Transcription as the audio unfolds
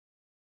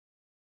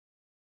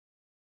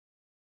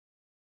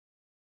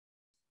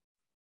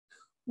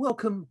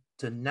Welcome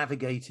to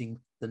Navigating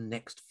the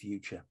Next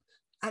Future,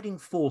 adding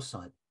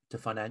foresight to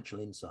financial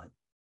insight.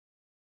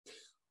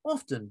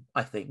 Often,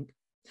 I think,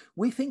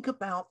 we think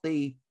about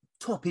the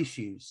top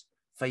issues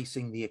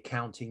facing the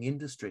accounting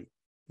industry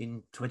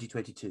in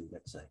 2022,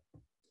 let's say.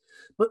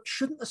 But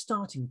shouldn't the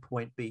starting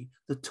point be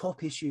the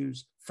top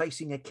issues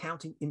facing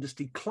accounting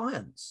industry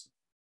clients,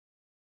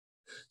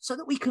 so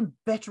that we can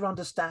better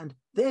understand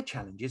their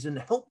challenges and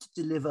help to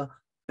deliver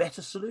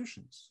better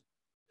solutions?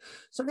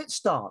 So let's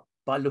start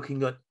by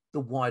looking at the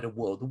wider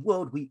world, the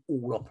world we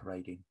all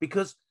operate in,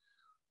 because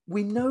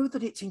we know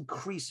that it's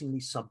increasingly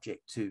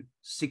subject to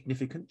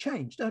significant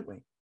change, don't we?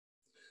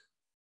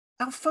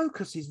 Our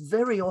focus is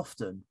very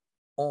often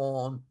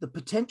on the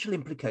potential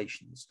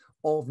implications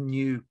of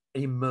new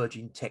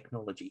emerging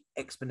technology,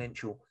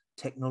 exponential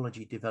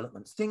technology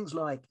developments, things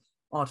like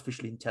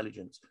artificial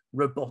intelligence,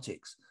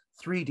 robotics,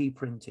 3D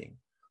printing,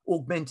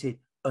 augmented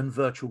and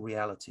virtual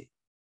reality.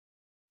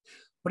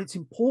 But it's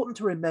important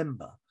to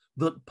remember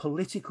that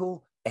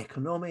political,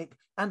 economic,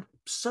 and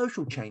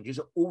social changes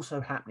are also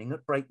happening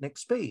at breakneck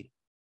speed.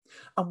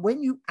 And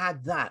when you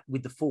add that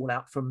with the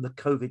fallout from the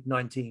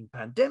COVID-19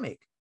 pandemic,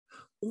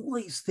 all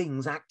these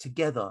things act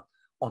together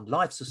on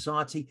life,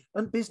 society,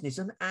 and business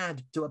and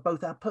add to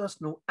both our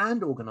personal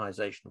and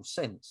organisational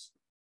sense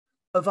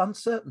of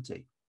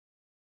uncertainty.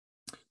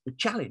 The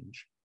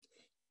challenge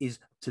is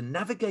to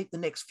navigate the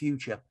next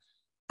future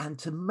and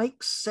to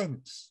make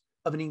sense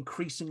of an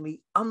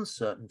increasingly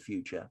uncertain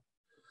future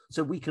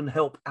so we can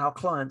help our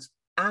clients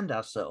and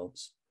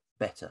ourselves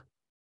better.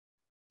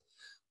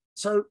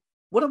 So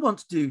what I want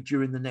to do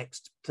during the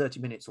next 30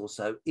 minutes or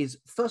so is,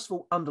 first of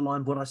all,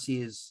 underline what I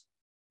see as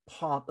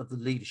part of the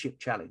leadership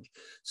challenge.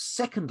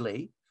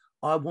 Secondly,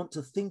 I want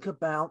to think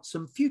about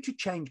some future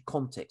change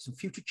context and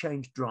future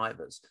change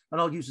drivers, and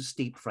I'll use a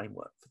STEEP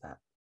framework for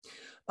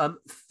that.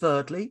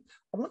 Thirdly,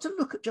 I want to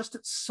look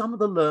at some of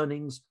the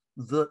learnings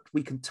that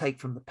we can take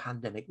from the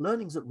pandemic,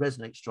 learnings that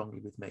resonate strongly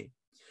with me.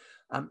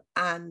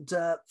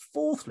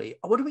 Fourthly,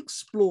 I want to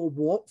explore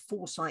what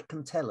foresight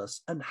can tell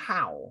us and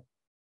how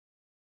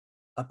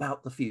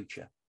about the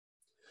future.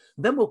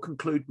 Then we'll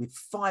conclude with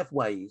 5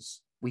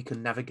 ways we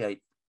can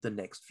navigate the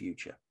next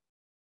future.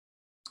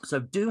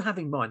 So do have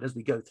in mind as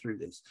we go through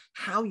this,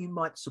 how you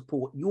might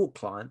support your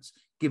clients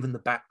given the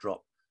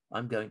backdrop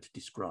I'm going to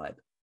describe.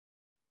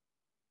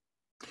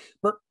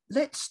 But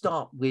let's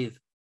start with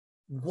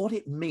what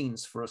it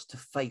means for us to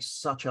face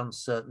such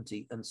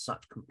uncertainty and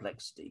such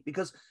complexity,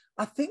 because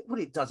I think what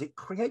it does, it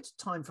creates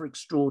time for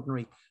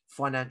extraordinary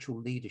financial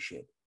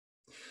leadership.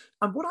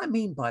 And what I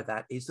mean by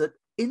that is that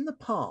in the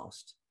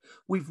past,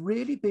 we've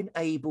really been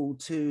able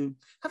to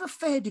have a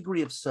fair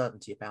degree of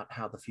certainty about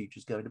how the future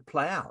is going to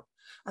play out.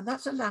 And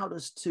that's allowed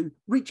us to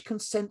reach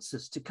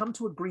consensus, to come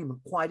to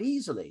agreement quite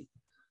easily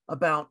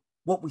about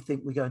what we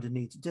think we're going to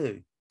need to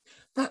do.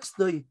 That's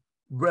the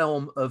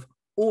realm of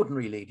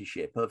ordinary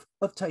leadership, of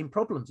tame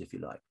problems, if you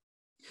like.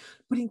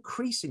 But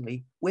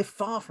increasingly, we're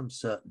far from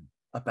certain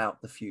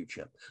about the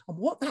future. And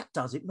what that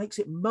does, it makes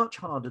it much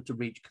harder to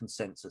reach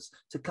consensus,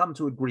 to come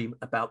to agreement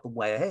about the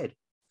way ahead.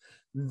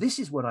 This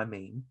is what I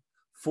mean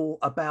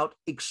about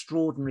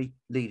extraordinary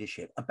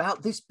leadership,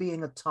 about this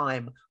being a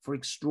time for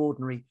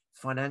extraordinary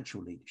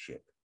financial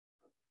leadership.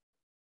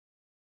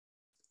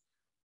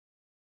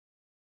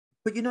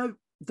 But you know,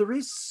 there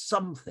is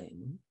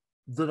something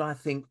that I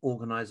think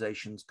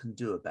organizations can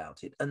do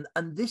about it.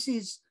 And this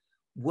is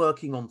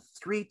working on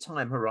 3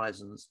 time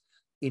horizons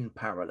in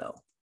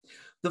parallel.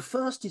 The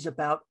first is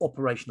about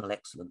operational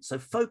excellence. So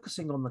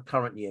focusing on the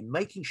current year,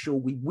 making sure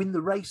we win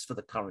the race for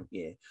the current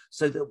year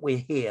so that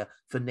we're here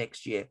for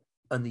next year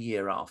and the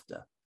year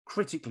after.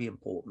 Critically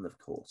important, of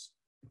course.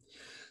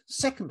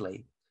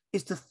 Secondly,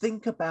 is to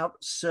think about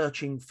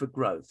searching for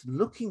growth,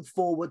 looking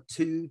forward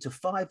 2 to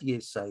 5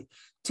 years, say,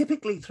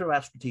 typically through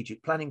our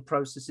strategic planning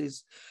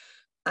processes,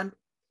 and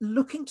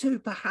looking to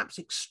perhaps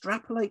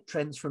extrapolate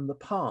trends from the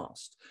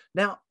past.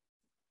 Now,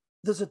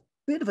 there's a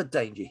bit of a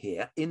danger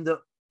here in that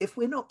if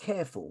we're not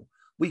careful,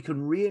 we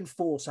can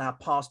reinforce our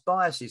past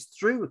biases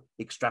through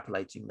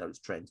extrapolating those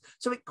trends.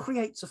 So it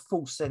creates a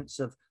false sense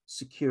of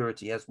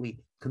security as we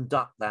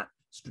conduct that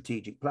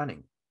strategic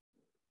planning.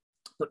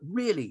 But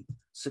really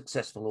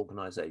successful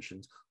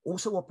organizations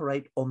also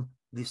operate on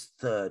this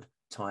 3rd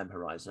time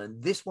horizon.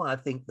 And this one, I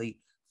think the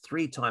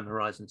 3 time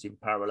horizons in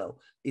parallel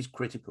is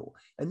critical.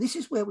 And this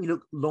is where we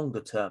look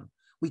longer term.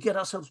 We get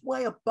ourselves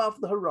way above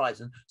the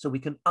horizon so we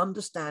can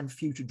understand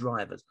future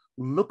drivers,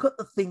 look at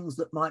the things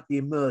that might be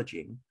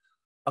emerging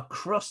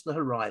across the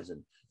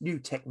horizon, new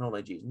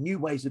technologies, new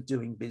ways of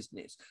doing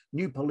business,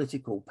 new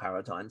political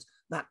paradigms,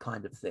 that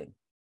kind of thing.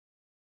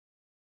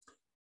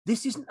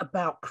 This isn't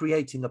about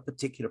creating a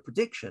particular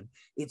prediction.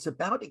 It's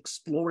about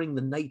exploring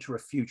the nature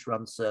of future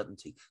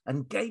uncertainty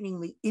and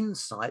gaining the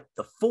insight,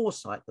 the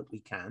foresight that we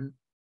can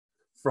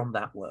from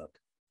that work.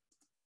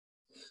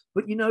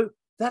 But you know,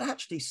 that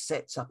actually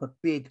sets up a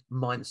big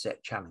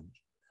mindset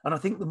challenge. And I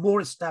think the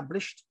more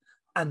established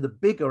and the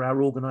bigger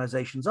our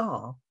organizations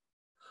are,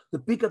 the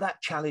bigger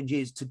that challenge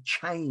is to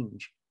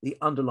change the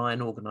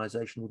underlying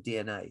organizational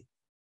DNA.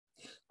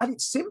 At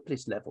its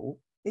simplest level,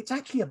 it's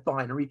actually a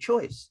binary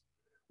choice.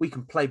 We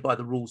can play by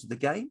the rules of the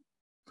game,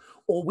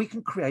 or we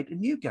can create a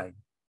new game.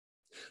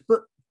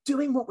 But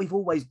doing what we've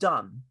always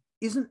done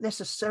isn't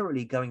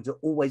necessarily going to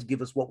always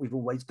give us what we've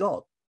always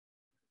got.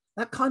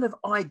 That kind of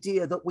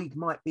idea that we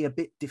might be a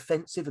bit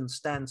defensive and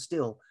stand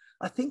still,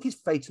 I think is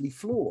fatally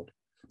flawed.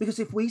 Because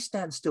if we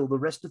stand still, the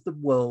rest of the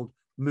world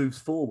moves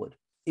forward.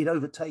 It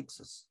overtakes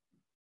us.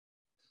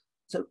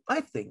 So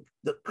I think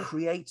that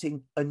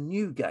creating a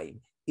new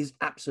game is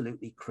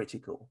absolutely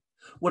critical.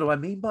 What do I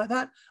mean by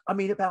that? I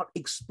mean about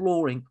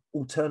exploring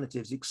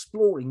alternatives,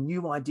 exploring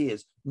new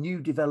ideas, new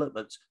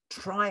developments,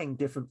 trying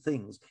different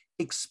things,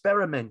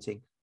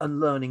 experimenting and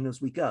learning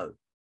as we go.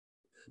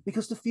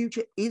 Because the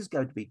future is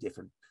going to be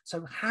different.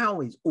 So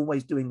how is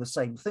always doing the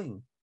same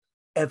thing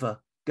ever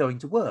going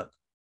to work?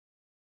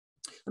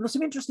 And there's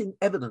some interesting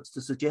evidence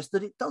to suggest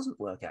that it doesn't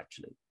work,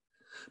 actually.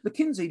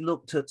 McKinsey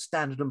looked at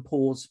Standard &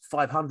 Poor's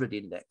 500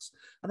 index,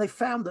 and they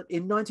found that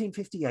in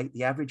 1958,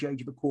 the average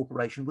age of a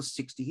corporation was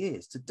 60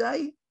 years.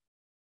 Today,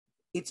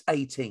 it's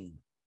 18.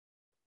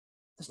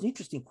 There's an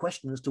interesting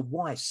question as to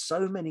why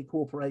so many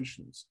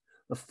corporations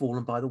have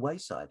fallen by the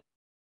wayside.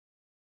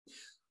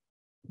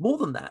 More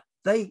than that,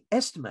 they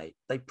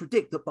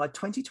predict that by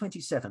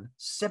 2027,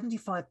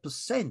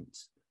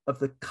 75% of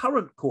the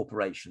current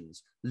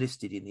corporations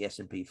listed in the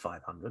S&P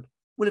 500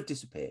 will have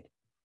disappeared.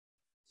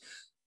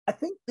 I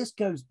think this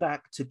goes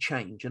back to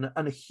change and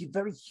a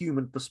very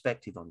human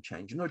perspective on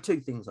change. And there are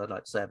two things I'd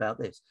like to say about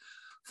this.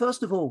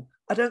 First of all,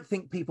 I don't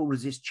think people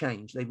resist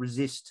change. They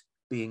resist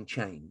being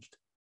changed.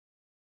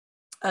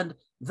 And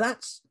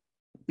that's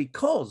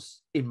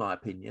because, in my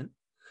opinion,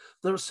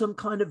 there is some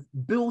kind of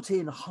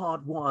built-in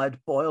hardwired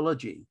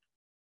biology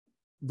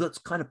that's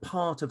kind of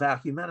part of our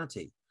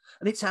humanity.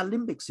 And it's our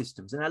limbic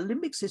systems. And our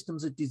limbic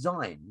systems are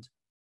designed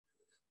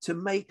to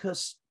make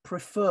us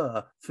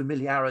prefer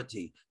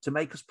familiarity, to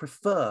make us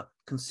prefer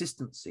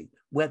consistency,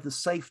 where there's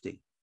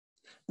safety.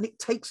 And it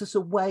takes us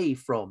away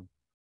from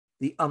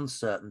the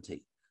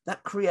uncertainty.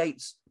 That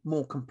creates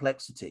more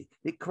complexity.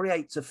 It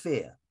creates a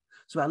fear.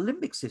 So our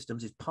limbic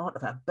systems is part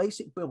of our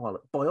basic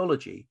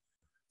biology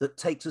that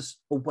takes us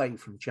away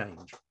from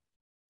change.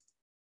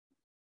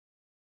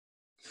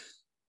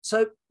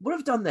 So what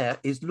I've done there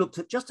is looked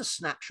at just a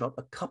snapshot,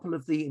 a couple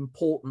of the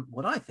important,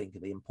 what I think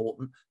are the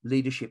important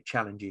leadership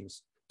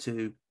challenges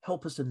to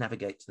help us to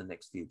navigate to the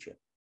next future.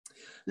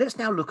 Let's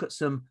now look at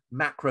some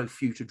macro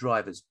future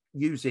drivers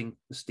using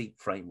the STEEP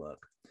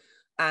framework.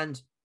 And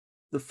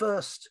the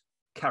first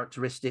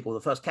characteristic, or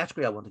the first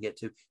category I want to get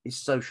to, is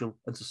social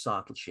and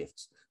societal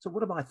shifts. So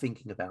what am I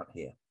thinking about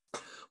here?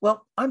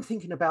 Well, I'm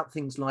thinking about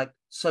things like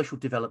social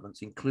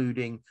developments,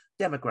 including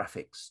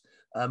demographics,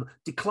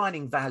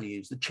 declining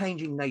values, the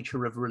changing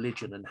nature of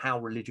religion and how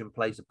religion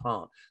plays a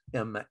part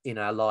in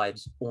our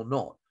lives or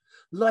not,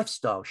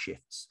 lifestyle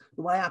shifts,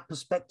 the way our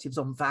perspectives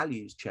on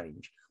values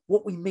change,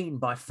 what we mean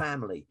by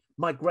family,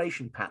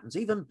 migration patterns,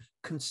 even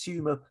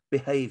consumer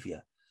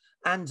behavior,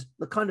 and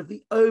the kind of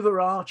the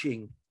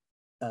overarching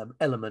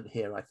element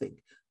here, I think,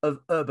 of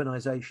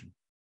urbanization.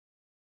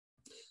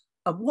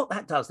 And what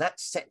that does, that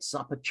sets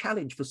up a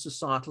challenge for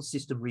societal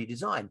system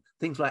redesign,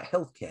 things like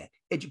healthcare,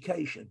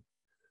 education,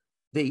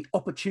 the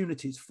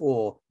opportunities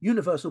for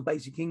universal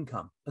basic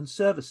income and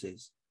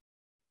services.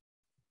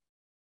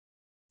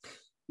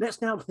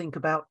 Let's now think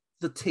about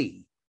the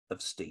T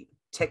of STEEP,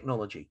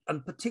 technology,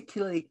 and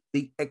particularly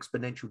the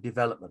exponential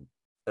development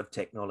of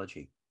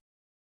technology.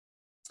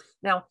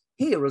 Now,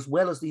 here, as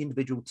well as the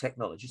individual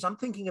technologies, I'm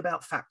thinking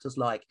about factors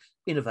like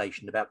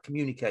innovation, about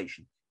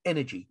communication,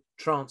 energy,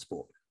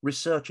 transport,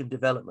 research and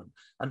development,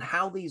 and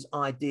how these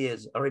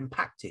ideas are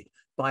impacted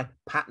by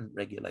patent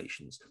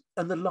regulations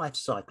and the life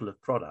cycle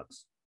of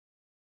products.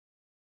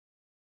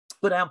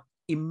 But our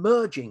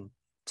emerging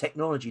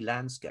technology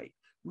landscape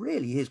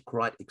really is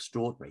quite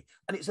extraordinary.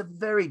 And it's a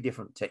very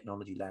different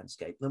technology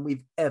landscape than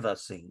we've ever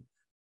seen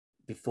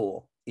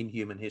before in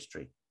human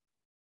history.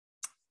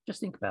 Just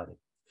think about it.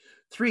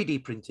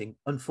 3D printing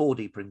and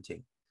 4D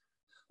printing,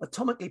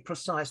 atomically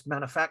precise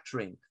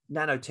manufacturing,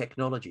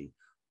 nanotechnology,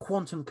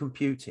 quantum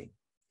computing,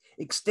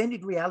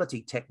 extended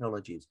reality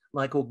technologies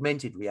like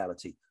augmented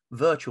reality,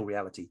 virtual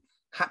reality,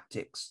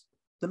 haptics,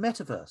 the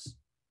metaverse.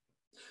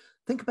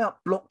 Think about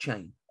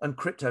blockchain and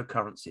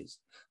cryptocurrencies.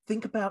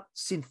 Think about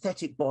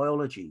synthetic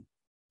biology,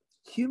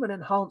 human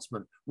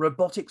enhancement,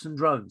 robotics and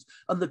drones.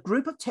 And the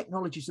group of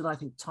technologies that I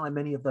think tie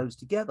many of those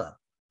together,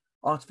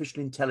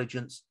 artificial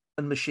intelligence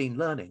and machine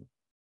learning.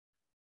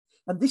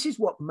 And this is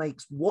what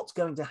makes what's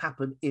going to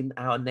happen in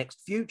our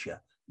next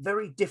future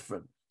very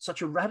different,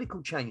 such a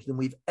radical change than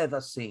we've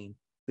ever seen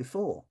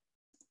before.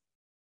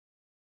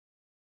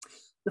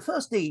 The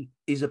first E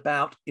is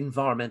about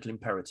environmental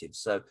imperatives.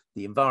 So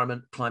the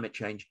environment, climate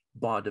change,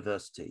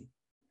 biodiversity.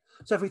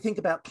 So if we think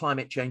about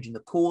climate change and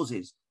the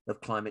causes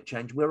of climate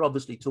change, we're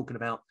obviously talking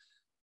about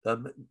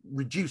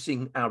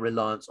reducing our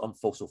reliance on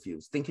fossil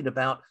fuels, thinking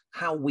about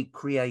how we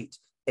create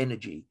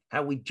energy,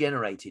 how we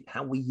generate it,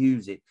 how we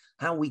use it,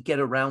 how we get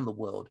around the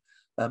world,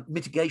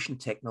 mitigation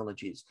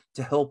technologies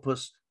to help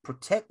us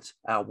protect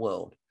our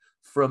world,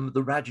 from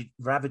the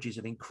ravages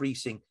of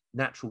increasing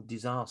natural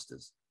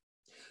disasters.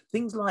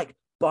 Things like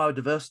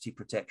biodiversity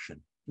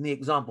protection. And the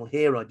example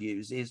here I'd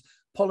use is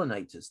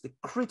pollinators, the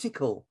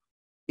critical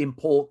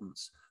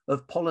importance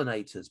of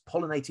pollinators,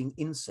 pollinating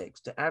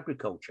insects to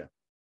agriculture.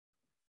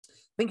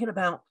 Thinking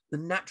about the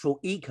natural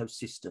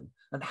ecosystem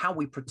and how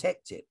we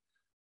protect it,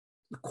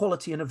 the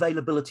quality and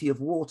availability of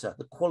water,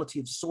 the quality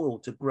of soil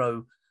to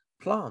grow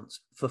plants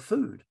for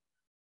food,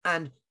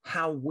 and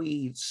how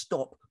we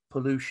stop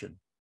pollution.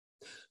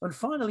 And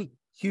finally,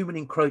 human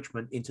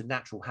encroachment into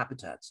natural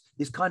habitats,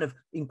 this kind of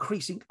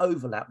increasing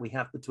overlap we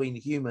have between the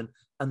human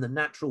and the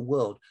natural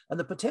world, and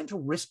the potential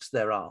risks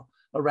there are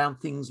around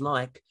things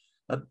like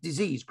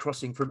disease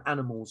crossing from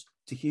animals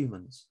to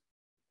humans.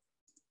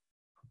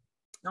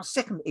 Now,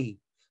 second E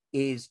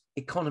is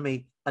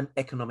economy and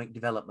economic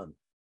development.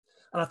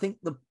 And I think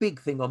the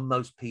big thing on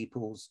most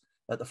people's,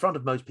 at the front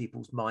of most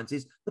people's minds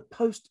is the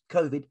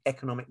post-COVID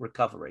economic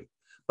recovery,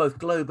 both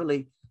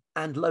globally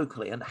and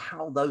locally, and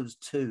how those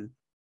two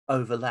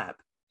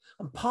overlap.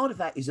 And part of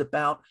that is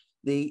about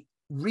the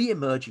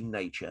re-emerging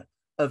nature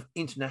of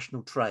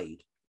international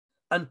trade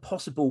and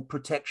possible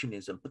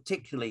protectionism,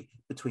 particularly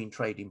between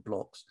trading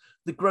blocs,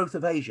 the growth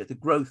of Asia, the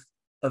growth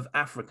of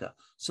Africa,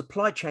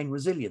 supply chain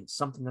resilience,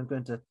 something I'm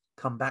going to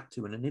come back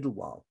to in a little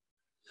while,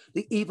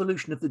 the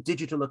evolution of the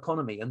digital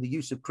economy and the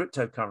use of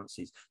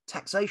cryptocurrencies,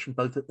 taxation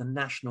both at the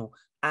national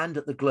and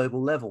at the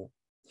global level.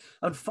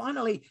 And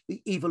finally,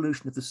 the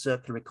evolution of the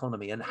circular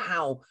economy and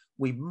how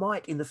we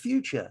might in the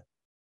future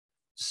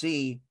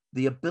see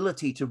the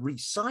ability to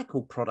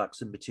recycle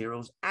products and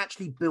materials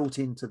actually built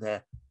into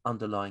their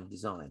underlying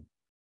design.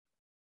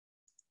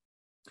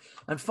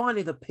 And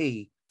finally, the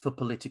P for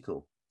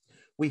political.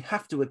 We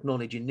have to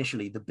acknowledge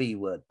initially the B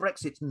word.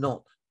 Brexit's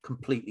not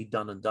completely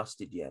done and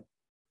dusted yet.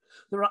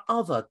 There are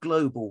other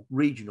global,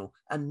 regional,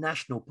 and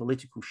national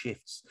political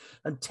shifts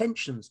and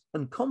tensions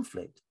and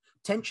conflict,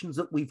 tensions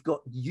that we've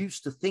got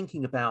used to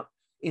thinking about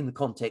in the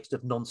context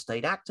of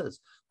non-state actors,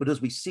 but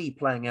as we see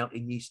playing out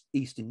in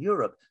Eastern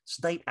Europe,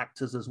 state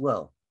actors as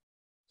well.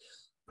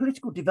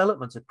 Political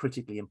developments are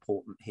critically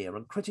important here,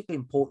 and critically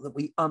important that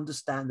we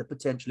understand the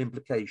potential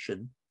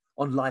implication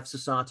on life,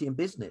 society, and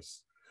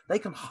business. They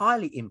can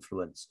highly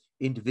influence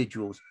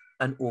individuals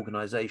and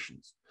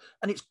organizations.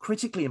 And it's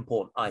critically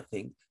important, I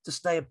think, to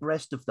stay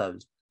abreast of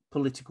those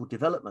political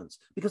developments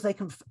because they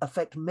can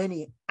affect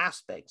many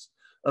aspects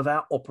of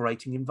our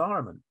operating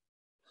environment.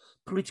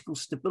 Political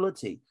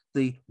stability,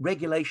 the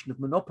regulation of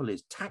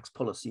monopolies, tax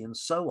policy, and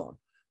so on,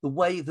 the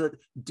way that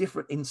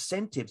different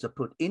incentives are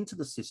put into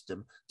the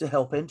system to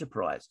help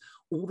enterprise.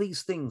 All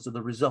these things are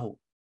the result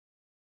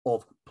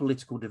of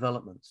political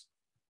developments.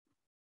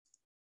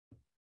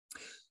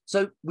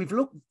 So we've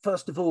looked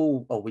first of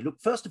all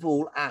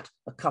at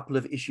a couple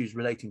of issues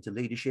relating to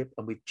leadership,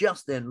 and we've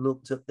just then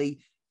looked at the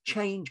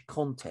change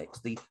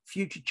context, the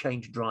future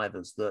change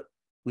drivers that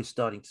we're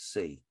starting to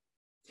see.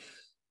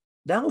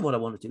 Now what I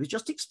want to do is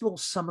just explore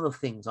some of the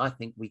things I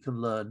think we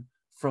can learn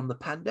from the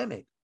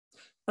pandemic.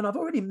 And I've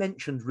already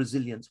mentioned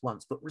resilience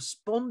once, but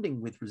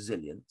responding with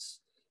resilience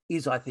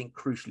is, I think,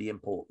 crucially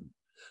important.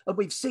 And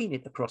we've seen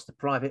it across the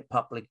private,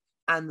 public,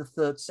 and the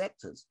third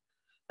sectors.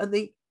 And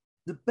the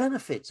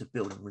benefits of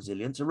building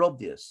resilience are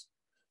obvious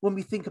when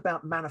we think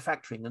about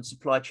manufacturing and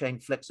supply chain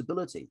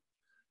flexibility,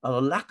 a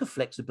lack of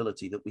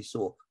flexibility that we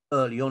saw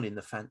early on in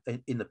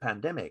the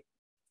pandemic.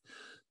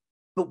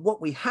 But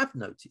what we have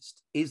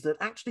noticed is that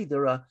actually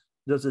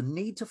there's a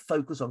need to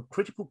focus on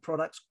critical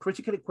products,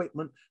 critical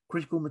equipment,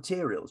 critical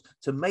materials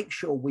to make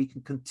sure we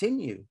can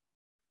continue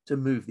to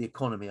move the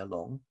economy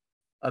along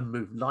and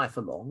move life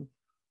along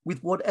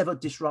with whatever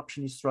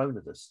disruption is thrown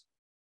at us.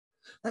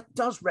 That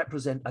does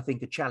represent, I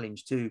think, a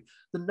challenge to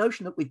the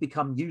notion that we've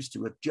become used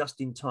to of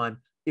just-in-time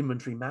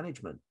inventory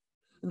management.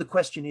 And the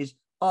question is,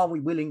 are we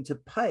willing to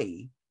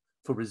pay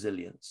for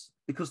resilience?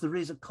 Because there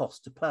is a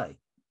cost to pay.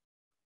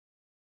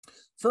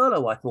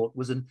 Furlough, I thought,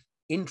 was an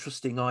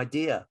interesting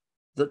idea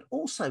that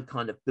also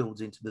kind of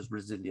builds into this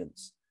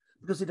resilience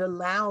because it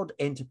allowed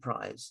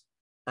enterprise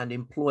and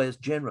employers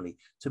generally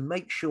to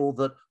make sure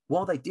that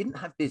while they didn't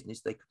have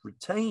business, they could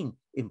retain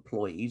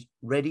employees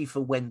ready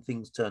for when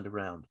things turned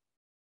around.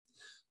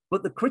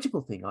 But the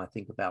critical thing, I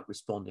think, about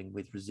responding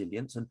with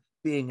resilience and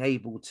being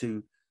able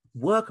to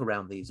work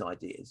around these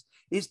ideas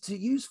is to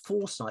use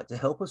foresight to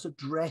help us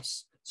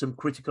address some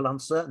critical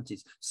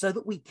uncertainties so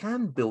that we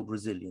can build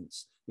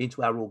resilience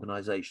into our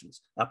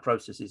organizations, our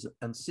processes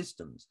and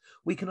systems.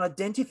 We can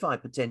identify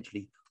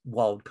potentially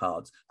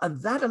wildcards, and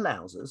that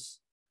allows us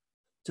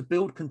to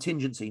build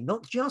contingency,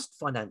 not just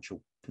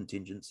financial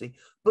contingency,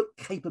 but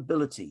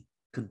capability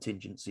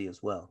contingency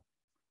as well.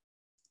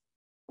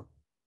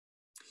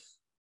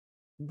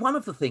 One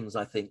of the things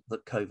I think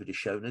that COVID has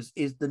shown us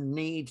is the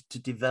need to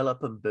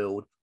develop and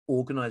build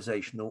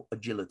organizational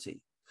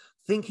agility,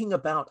 thinking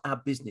about our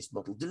business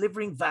model,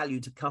 delivering value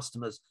to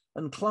customers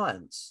and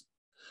clients.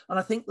 And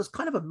I think there's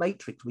kind of a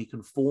matrix we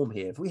can form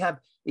here. If we have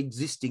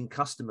existing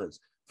customers,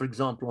 for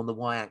example, on the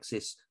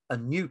y-axis,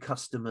 and new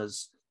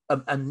customers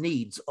and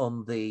needs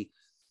on the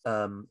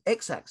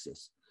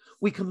x-axis,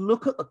 We can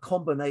look at the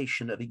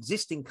combination of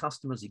existing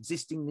customers,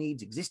 existing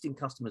needs, existing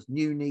customers,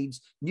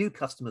 new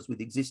customers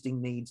with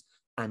existing needs,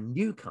 and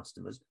new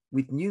customers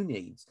with new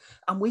needs.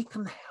 And we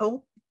can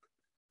help,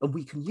 and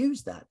we can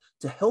use that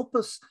to help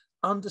us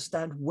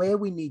understand where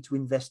we need to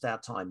invest our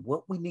time,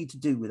 what we need to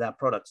do with our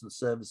products and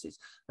services,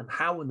 and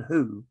how and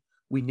who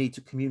we need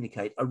to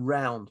communicate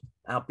around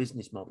our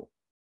business model.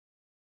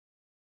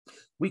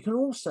 We can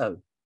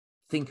also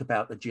think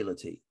about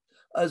agility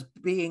as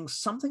being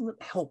something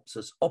that helps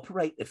us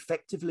operate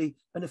effectively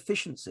and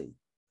efficiently.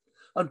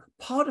 And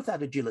part of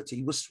that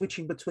agility was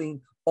switching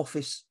between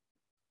office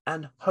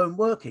and home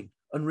working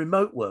and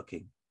remote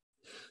working.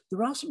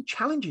 There are some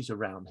challenges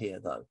around here,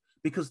 though,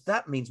 because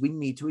that means we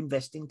need to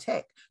invest in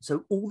tech.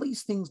 So all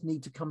these things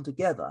need to come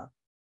together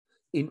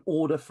in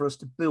order for us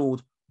to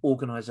build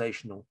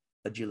organizational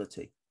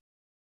agility.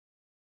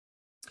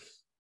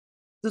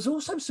 There's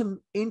also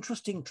some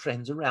interesting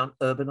trends around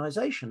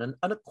urbanization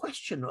and a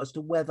question as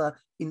to whether,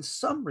 in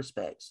some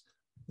respects,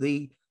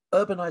 the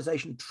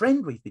urbanization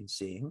trend we've been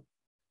seeing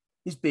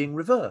is being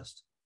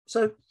reversed.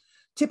 So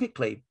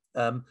typically,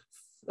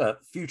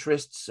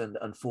 futurists and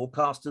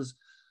forecasters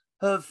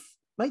have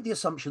made the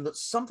assumption that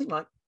something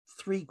like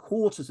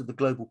 3/4 of the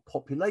global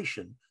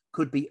population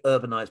could be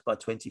urbanized by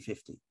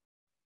 2050.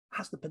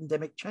 Has the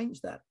pandemic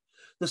changed that?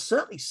 There's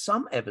certainly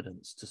some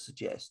evidence to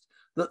suggest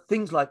that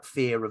things like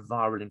fear of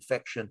viral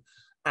infection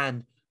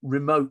and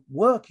remote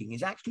working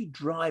is actually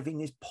driving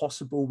this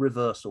possible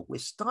reversal. We're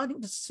starting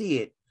to see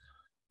it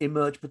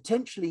emerge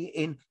potentially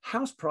in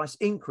house price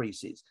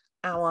increases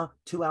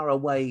 2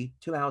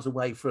 hours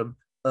away from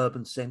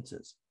urban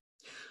centers.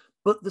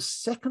 But the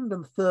second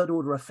and third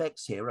order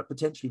effects here are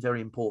potentially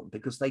very important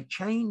because they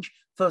change,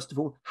 first of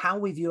all, how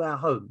we view our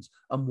homes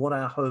and what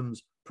our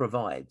homes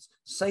provides.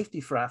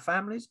 Safety for our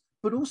families,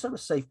 but also a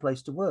safe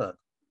place to work.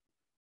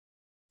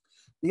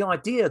 The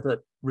idea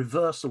that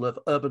reversal of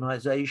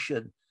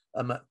urbanization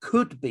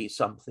could be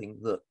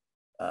something that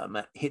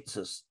hits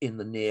us in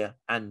the near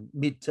and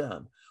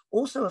midterm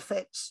also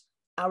affects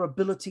our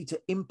ability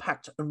to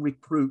impact and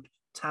recruit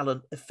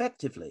talent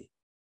effectively.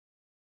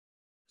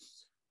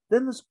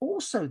 Then there's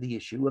also the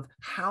issue of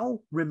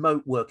how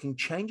remote working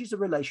changes the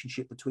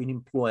relationship between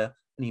employer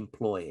and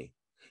employee.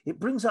 It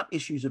brings up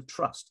issues of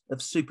trust,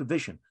 of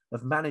supervision,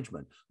 of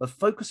management, of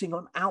focusing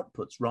on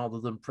outputs rather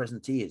than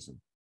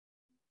presenteeism.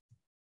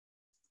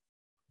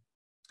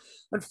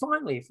 And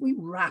finally, if we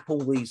wrap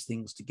all these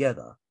things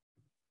together,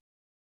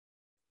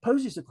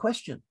 poses a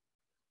question.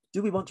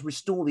 Do we want to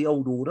restore the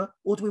old order,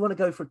 or do we want to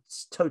go for a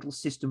total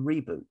system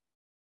reboot?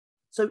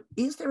 So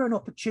is there an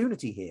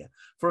opportunity here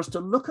for us to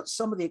look at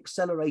some of the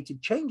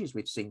accelerated changes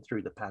we've seen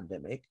through the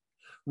pandemic,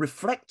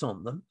 reflect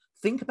on them,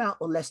 think about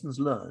the lessons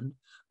learned,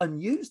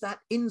 and use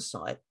that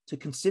insight to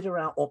consider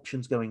our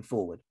options going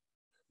forward?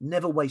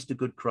 Never waste a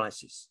good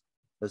crisis,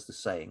 as the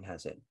saying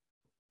has it.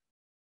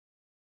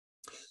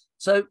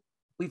 So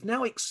we've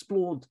now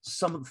explored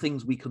some of the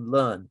things we can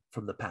learn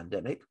from the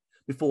pandemic.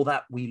 Before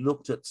that, we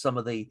looked at some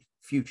of the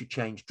future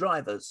change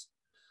drivers.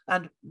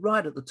 And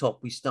right at the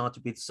top, we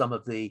started with some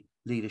of the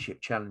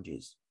leadership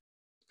challenges.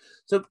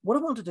 So what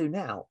I want to do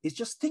now is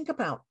just think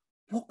about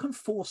what can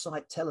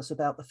Foresight tell us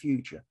about the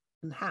future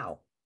and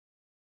how.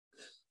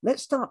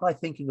 Let's start by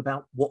thinking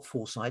about what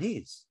Foresight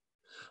is.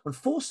 And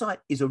Foresight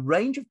is a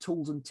range of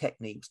tools and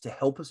techniques to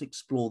help us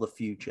explore the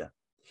future.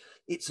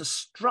 It's a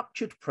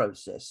structured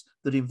process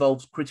that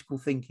involves critical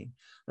thinking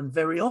and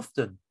very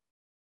often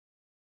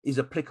is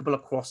applicable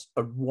across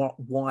a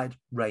wide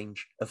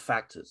range of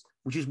factors,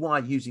 which is why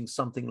using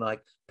something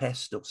like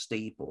PEST or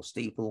STEEP or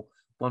Steeple,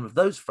 one of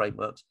those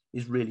frameworks,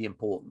 is really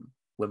important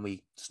when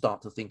we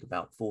start to think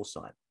about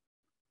Foresight.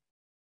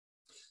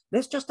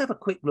 Let's just have a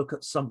quick look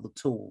at some of the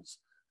tools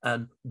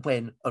and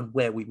when and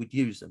where we would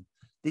use them.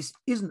 This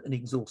isn't an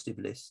exhaustive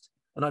list,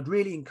 and I'd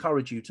really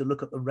encourage you to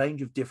look at the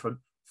range of different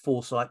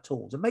Foresight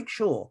tools and make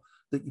sure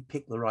that you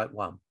pick the right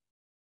one.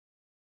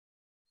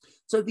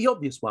 So the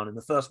obvious one, and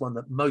the first one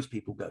that most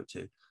people go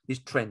to, is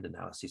trend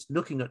analysis,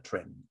 looking at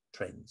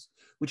trends,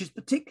 which is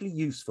particularly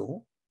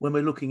useful when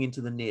we're looking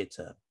into the near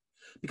term,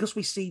 because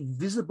we see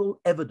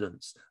visible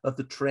evidence of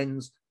the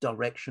trend's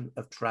direction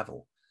of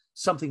travel.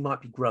 Something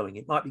might be growing,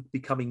 it might be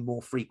becoming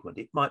more frequent,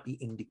 it might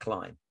be in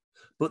decline,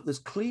 but there's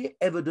clear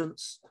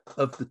evidence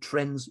of the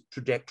trend's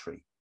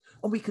trajectory.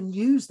 And we can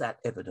use that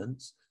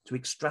evidence to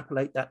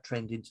extrapolate that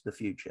trend into the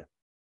future.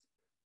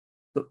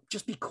 But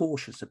just be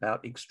cautious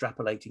about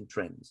extrapolating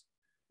trends,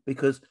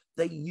 because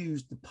they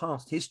use the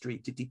past history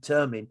to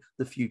determine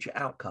the future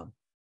outcome.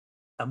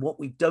 And what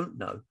we don't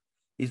know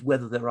is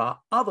whether there are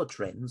other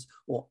trends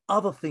or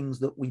other things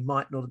that we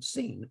might not have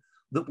seen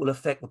that will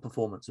affect the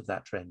performance of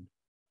that trend.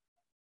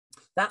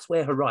 That's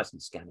where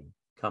horizon scanning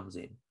comes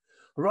in.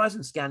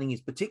 Horizon scanning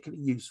is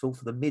particularly useful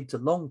for the mid to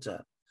long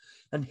term.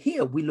 And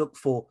here we look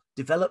for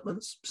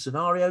developments,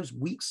 scenarios,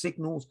 weak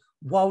signals,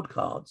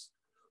 wildcards,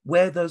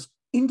 where there's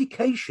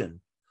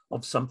indication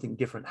of something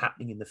different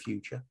happening in the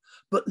future,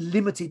 but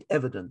limited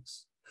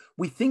evidence.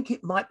 We think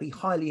it might be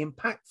highly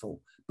impactful,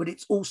 but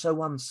it's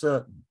also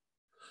uncertain.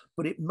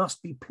 But it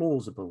must be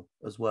plausible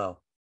as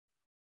well.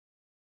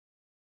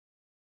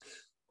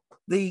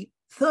 The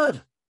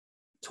third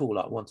tool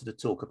I wanted to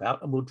talk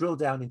about, and we'll drill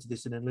down into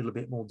this in a little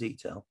bit more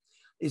detail,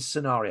 is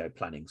scenario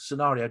planning,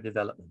 scenario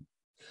development.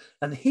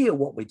 And here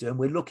what we're doing,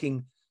 we're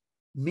looking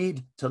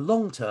mid to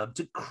long term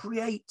to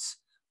create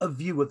a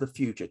view of the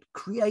future, to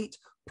create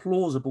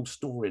plausible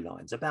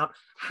storylines about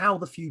how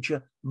the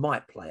future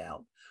might play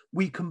out.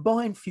 We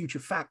combine future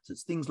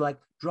factors, things like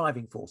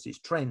driving forces,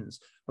 trends,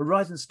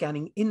 horizon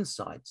scanning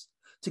insights,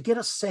 to get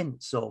a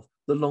sense of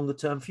the longer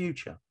term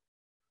future.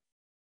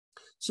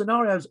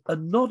 Scenarios are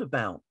not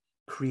about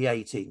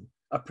creating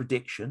a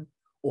prediction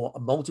or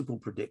multiple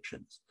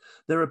predictions.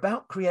 They're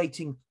about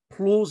creating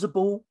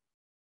plausible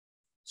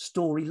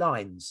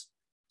storylines.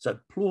 So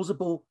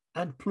plausible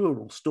and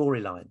plural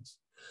storylines.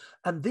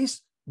 And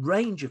this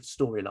range of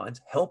storylines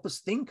help us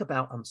think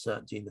about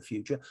uncertainty in the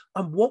future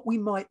and what we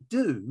might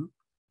do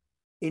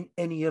in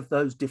any of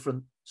those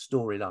different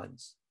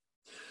storylines.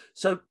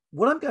 So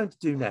what I'm going to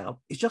do now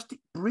is just to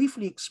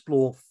briefly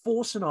explore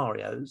 4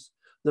 scenarios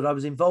that I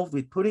was involved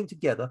with putting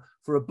together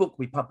for a book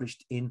we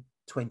published in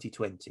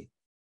 2020.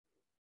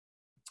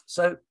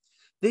 So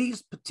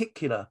these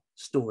particular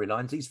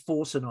storylines, these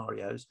 4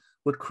 scenarios,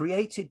 were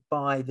created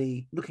by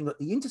looking at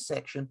the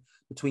intersection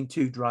between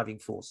 2 driving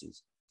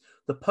forces.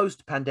 The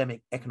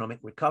post-pandemic economic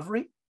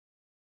recovery.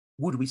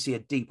 Would we see a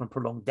deep and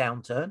prolonged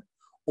downturn,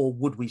 or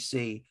would we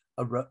see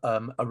a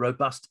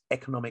robust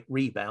economic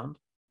rebound?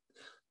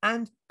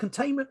 And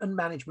containment and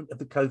management of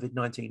the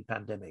COVID-19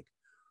 pandemic.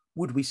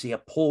 Would we see a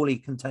poorly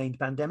contained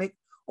pandemic,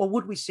 or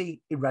would we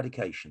see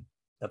eradication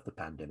of the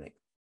pandemic?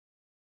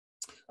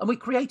 And we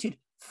created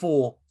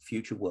 4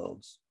 future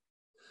worlds.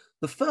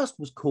 The first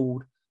was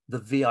called the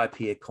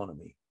VIP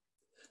economy.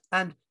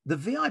 And the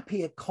VIP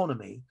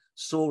economy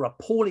saw a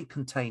poorly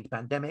contained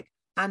pandemic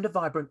and a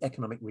vibrant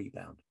economic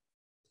rebound.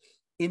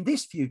 In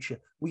this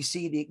future, we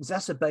see the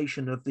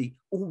exacerbation of the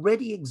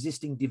already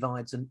existing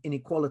divides and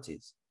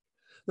inequalities.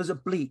 There's a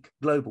bleak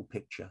global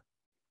picture.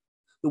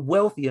 The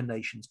wealthier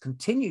nations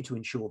continue to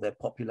ensure their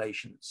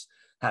populations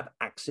have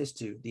access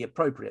to the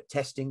appropriate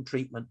testing,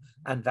 treatment,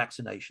 and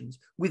vaccinations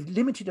with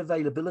limited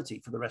availability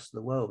for the rest of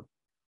the world.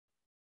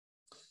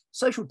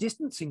 Social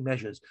distancing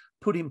measures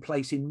put in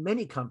place in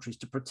many countries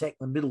to protect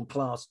the middle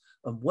class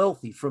and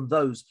wealthy from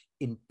those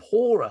in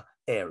poorer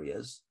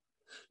areas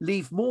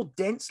leave more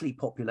densely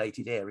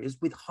populated areas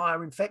with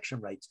higher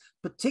infection rates,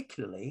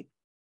 particularly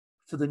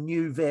for the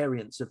new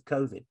variants of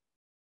COVID.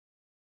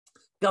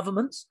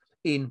 Governments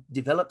in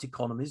developed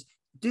economies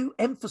do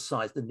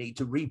emphasize the need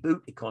to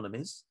reboot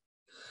economies,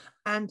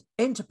 and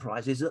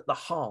enterprise is at the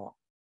heart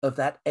of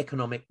that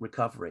economic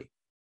recovery.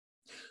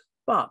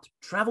 But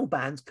travel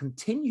bans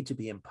continue to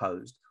be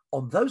imposed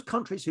on those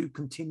countries who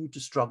continue to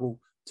struggle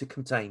to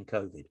contain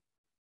COVID.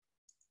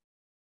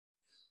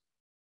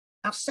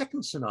 Our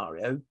second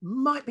scenario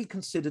might be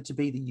considered to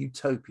be the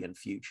utopian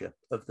future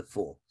of the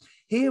 4.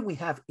 Here we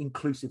have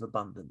inclusive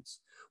abundance.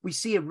 We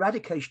see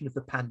eradication of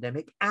the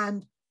pandemic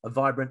and a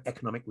vibrant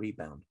economic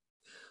rebound.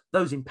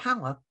 Those in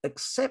power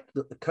accept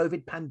that the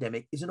COVID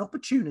pandemic is an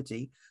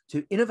opportunity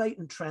to innovate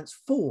and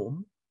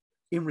transform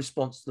in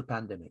response to the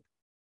pandemic.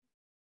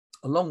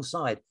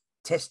 Alongside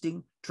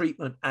testing,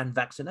 treatment, and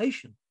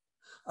vaccination,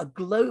 a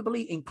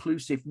globally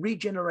inclusive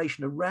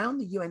regeneration around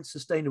the UN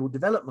Sustainable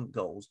Development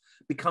Goals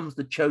becomes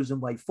the chosen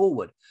way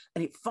forward,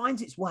 and it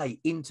finds its way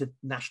into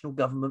national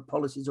government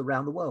policies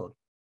around the world.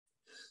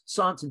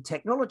 Science and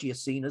technology are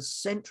seen as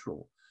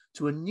central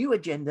to a new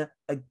agenda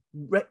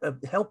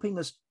helping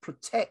us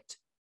protect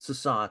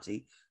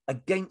society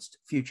against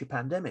future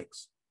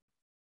pandemics.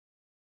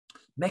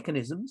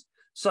 Mechanisms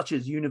such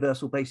as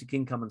universal basic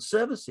income and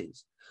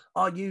services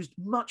are used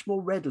much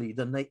more readily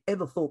than they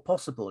ever thought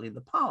possible in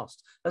the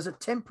past as a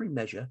temporary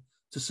measure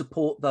to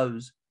support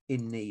those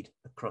in need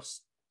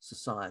across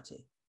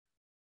society.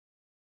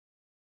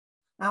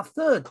 Our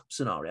third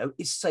scenario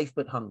is safe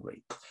but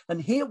hungry.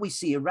 And here we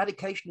see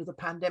eradication of the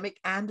pandemic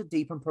and a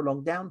deep and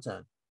prolonged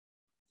downturn.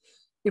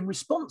 In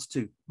response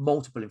to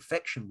multiple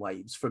infection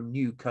waves from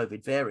new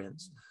COVID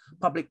variants,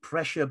 public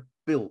pressure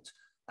built,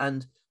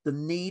 and the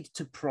need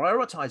to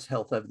prioritize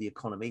health over the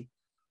economy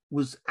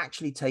was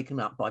actually taken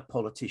up by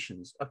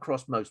politicians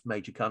across most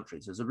major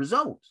countries. As a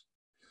result,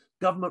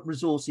 government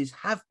resources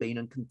have been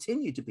and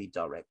continue to be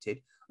directed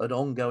at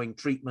ongoing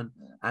treatment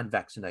and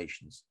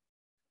vaccinations.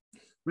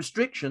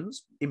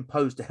 Restrictions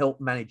imposed to help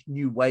manage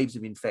new waves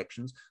of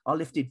infections are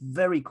lifted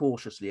very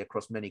cautiously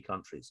across many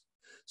countries.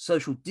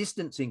 Social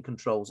distancing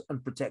controls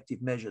and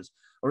protective measures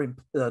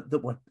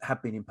that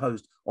have been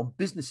imposed on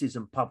businesses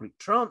and public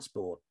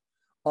transport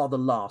are the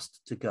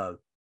last to go.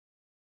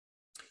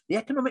 The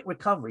economic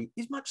recovery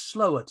is much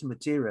slower to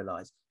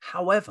materialize.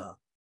 However,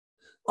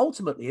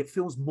 ultimately, it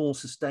feels more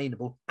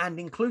sustainable and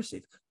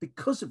inclusive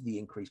because of the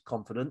increased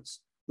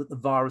confidence that the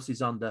virus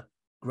is under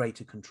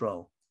greater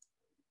control.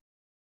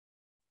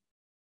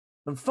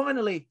 And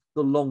finally,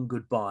 the long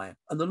goodbye.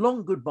 And the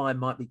long goodbye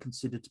might be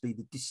considered to be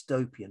the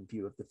dystopian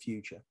view of the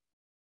future.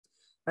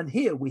 And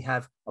here we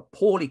have a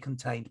poorly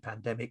contained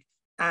pandemic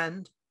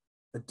and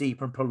a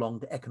deep and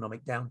prolonged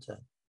economic downturn.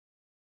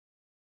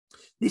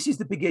 This is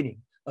the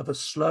beginning of a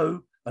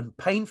slow and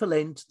painful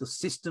end to the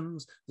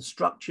systems, the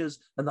structures,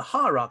 and the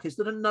hierarchies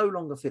that are no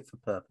longer fit for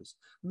purpose.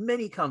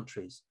 Many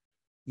countries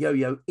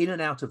yo-yo in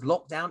and out of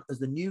lockdown as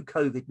the new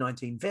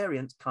COVID-19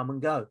 variants come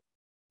and go.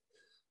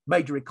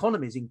 Major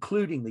economies,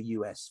 including the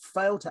US,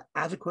 fail to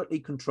adequately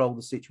control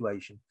the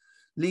situation,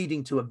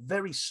 leading to a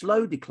very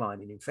slow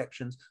decline in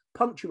infections,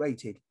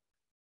 punctuated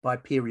by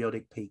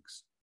periodic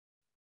peaks.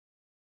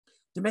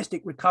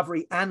 Domestic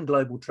recovery and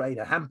global trade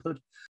are hampered,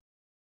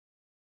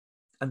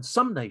 and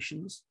some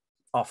nations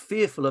are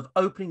fearful of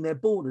opening their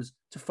borders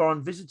to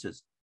foreign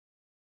visitors.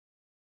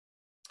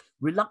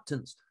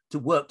 Reluctance to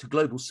work to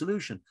global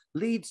solution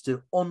leads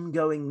to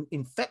ongoing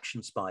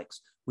infection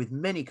spikes, with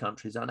many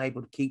countries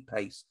unable to keep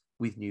pace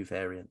with new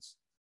variants.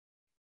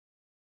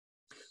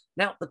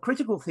 Now, the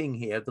critical thing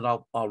here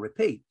that I'll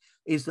repeat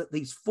is that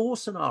these four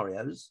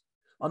scenarios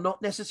are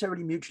not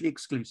necessarily mutually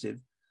exclusive,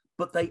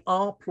 but they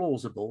are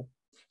plausible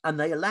and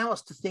they allow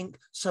us to think,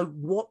 so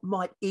what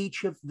might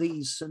each of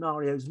these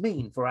scenarios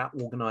mean for our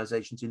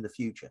organizations in the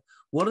future?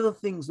 What are the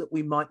things that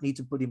we might need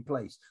to put in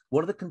place?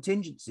 What are the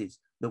contingencies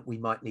that we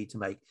might need to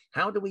make?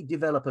 How do we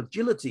develop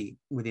agility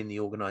within the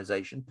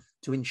organization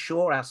to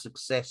ensure our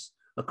success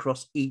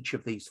across each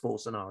of these four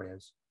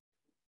scenarios?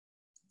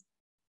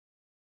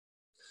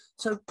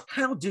 So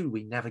how do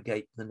we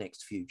navigate the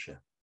next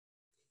future?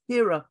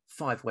 Here are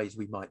 5 ways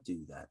we might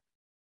do that.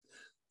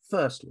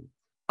 Firstly,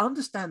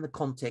 understand the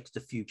context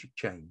of future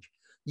change.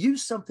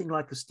 Use something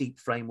like a STEEP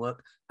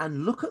framework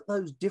and look at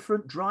those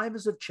different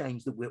drivers of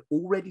change that we're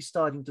already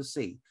starting to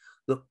see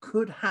that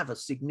could have a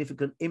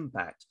significant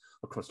impact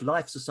across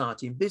life,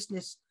 society, and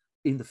business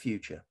in the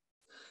future.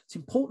 It's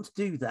important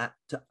to do that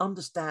to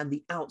understand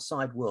the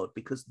outside world,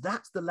 because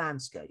that's the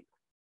landscape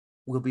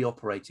we'll be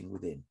operating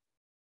within.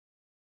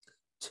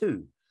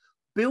 2,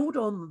 build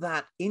on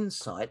that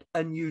insight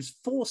and use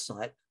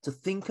foresight to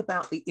think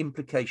about the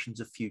implications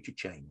of future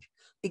change.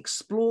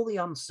 Explore the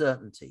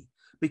uncertainty,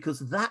 because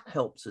that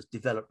helps us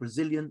develop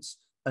resilience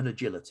and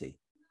agility.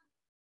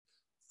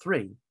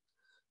 3,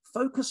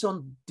 focus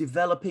on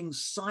developing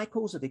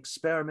cycles of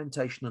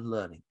experimentation and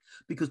learning,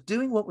 because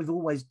doing what we've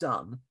always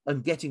done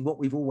and getting what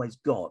we've always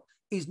got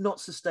is not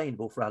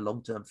sustainable for our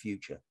long-term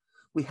future.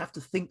 We have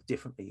to think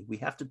differently. We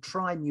have to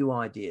try new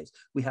ideas.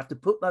 We have to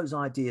put those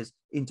ideas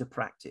into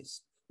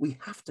practice. We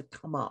have to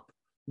come up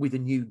with a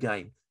new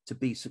game to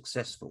be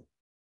successful.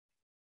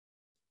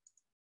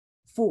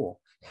 4,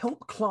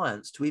 help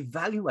clients to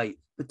evaluate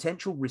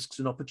potential risks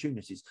and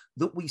opportunities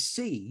that we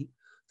see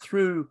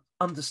through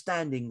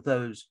understanding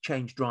those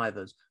change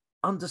drivers,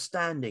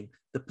 understanding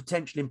the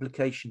potential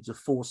implications of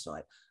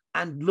foresight,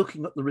 and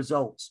looking at the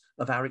results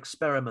of our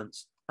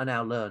experiments and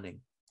our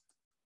learning.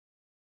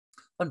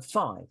 And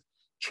 5,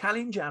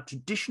 challenge our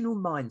traditional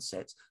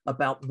mindsets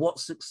about what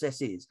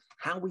success is,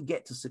 how we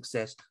get to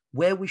success,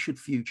 where we should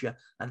future,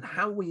 and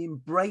how we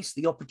embrace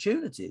the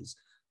opportunities,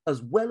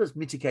 as well as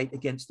mitigate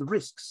against the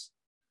risks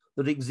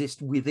that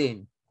exist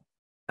within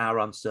our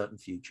uncertain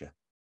future.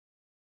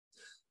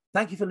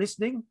 Thank you for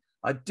listening.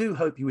 I do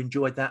hope you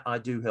enjoyed that. I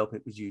do hope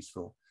it was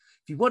useful.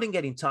 If you want to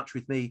get in touch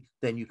with me,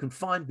 then you can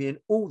find me in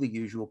all the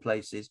usual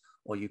places,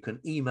 or you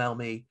can email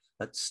me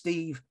at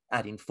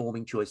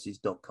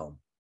steve@informingchoices.com.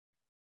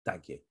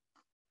 Thank you.